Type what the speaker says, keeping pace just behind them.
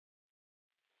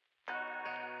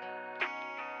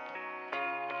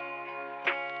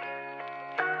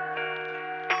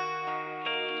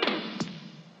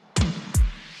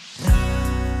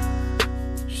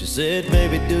said,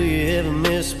 baby, do you ever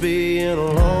miss being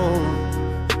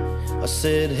alone? I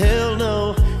said, hell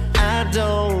no, I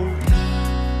don't.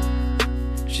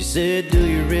 She said, do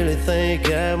you really think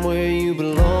I'm where you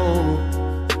belong?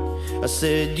 I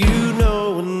said, you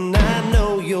know and I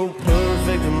know you're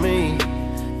perfect for me.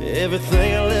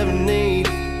 Everything I'll ever need.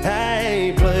 I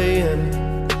ain't playing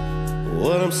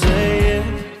what I'm saying.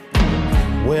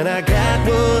 When I got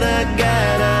what I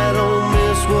got, I don't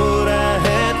miss what I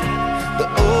had. The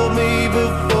old me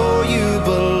before you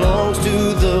belongs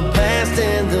to the past.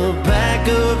 In the back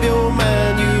of your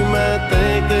mind, you might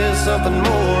think there's something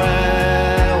more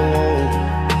I want.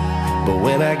 But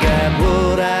when I got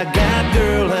what I got,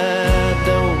 girl, I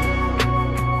don't.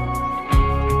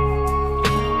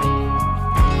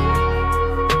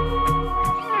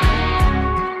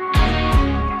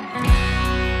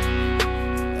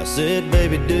 I said,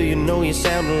 baby, do you know you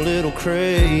sound a little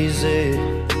crazy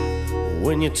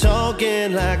when you're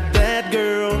talking like that,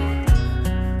 girl?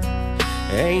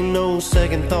 Ain't no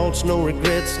second thoughts, no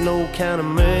regrets, no kind of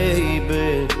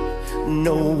maybe.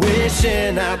 No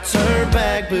wishing I'd turn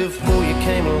back before you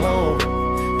came along.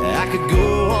 I could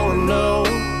go on and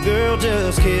on, girl,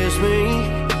 just kiss me.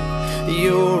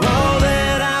 You're all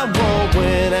that I want.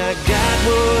 When I got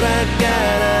what I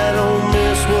got, I don't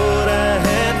miss what I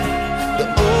had. The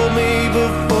old me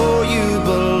before you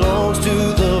belongs to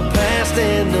the past.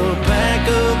 In the back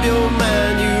of your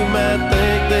mind, you might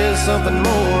think there's something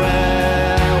more I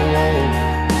want.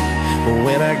 But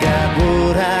when I got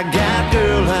what I got,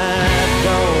 girl, I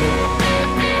don't.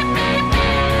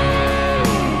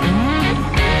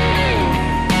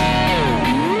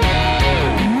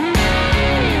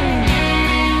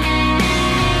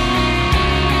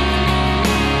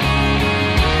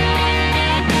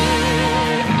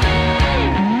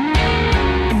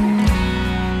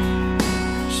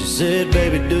 She said,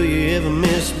 baby, do you ever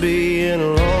miss being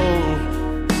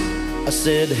alone? I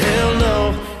said, hell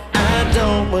no, I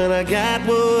don't. When I got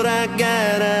what I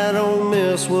got, I don't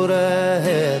miss what I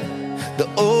had. The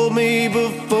old me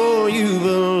before you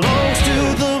belongs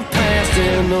to the past.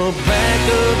 In the back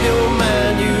of your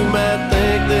mind, you might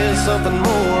think there's something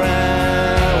more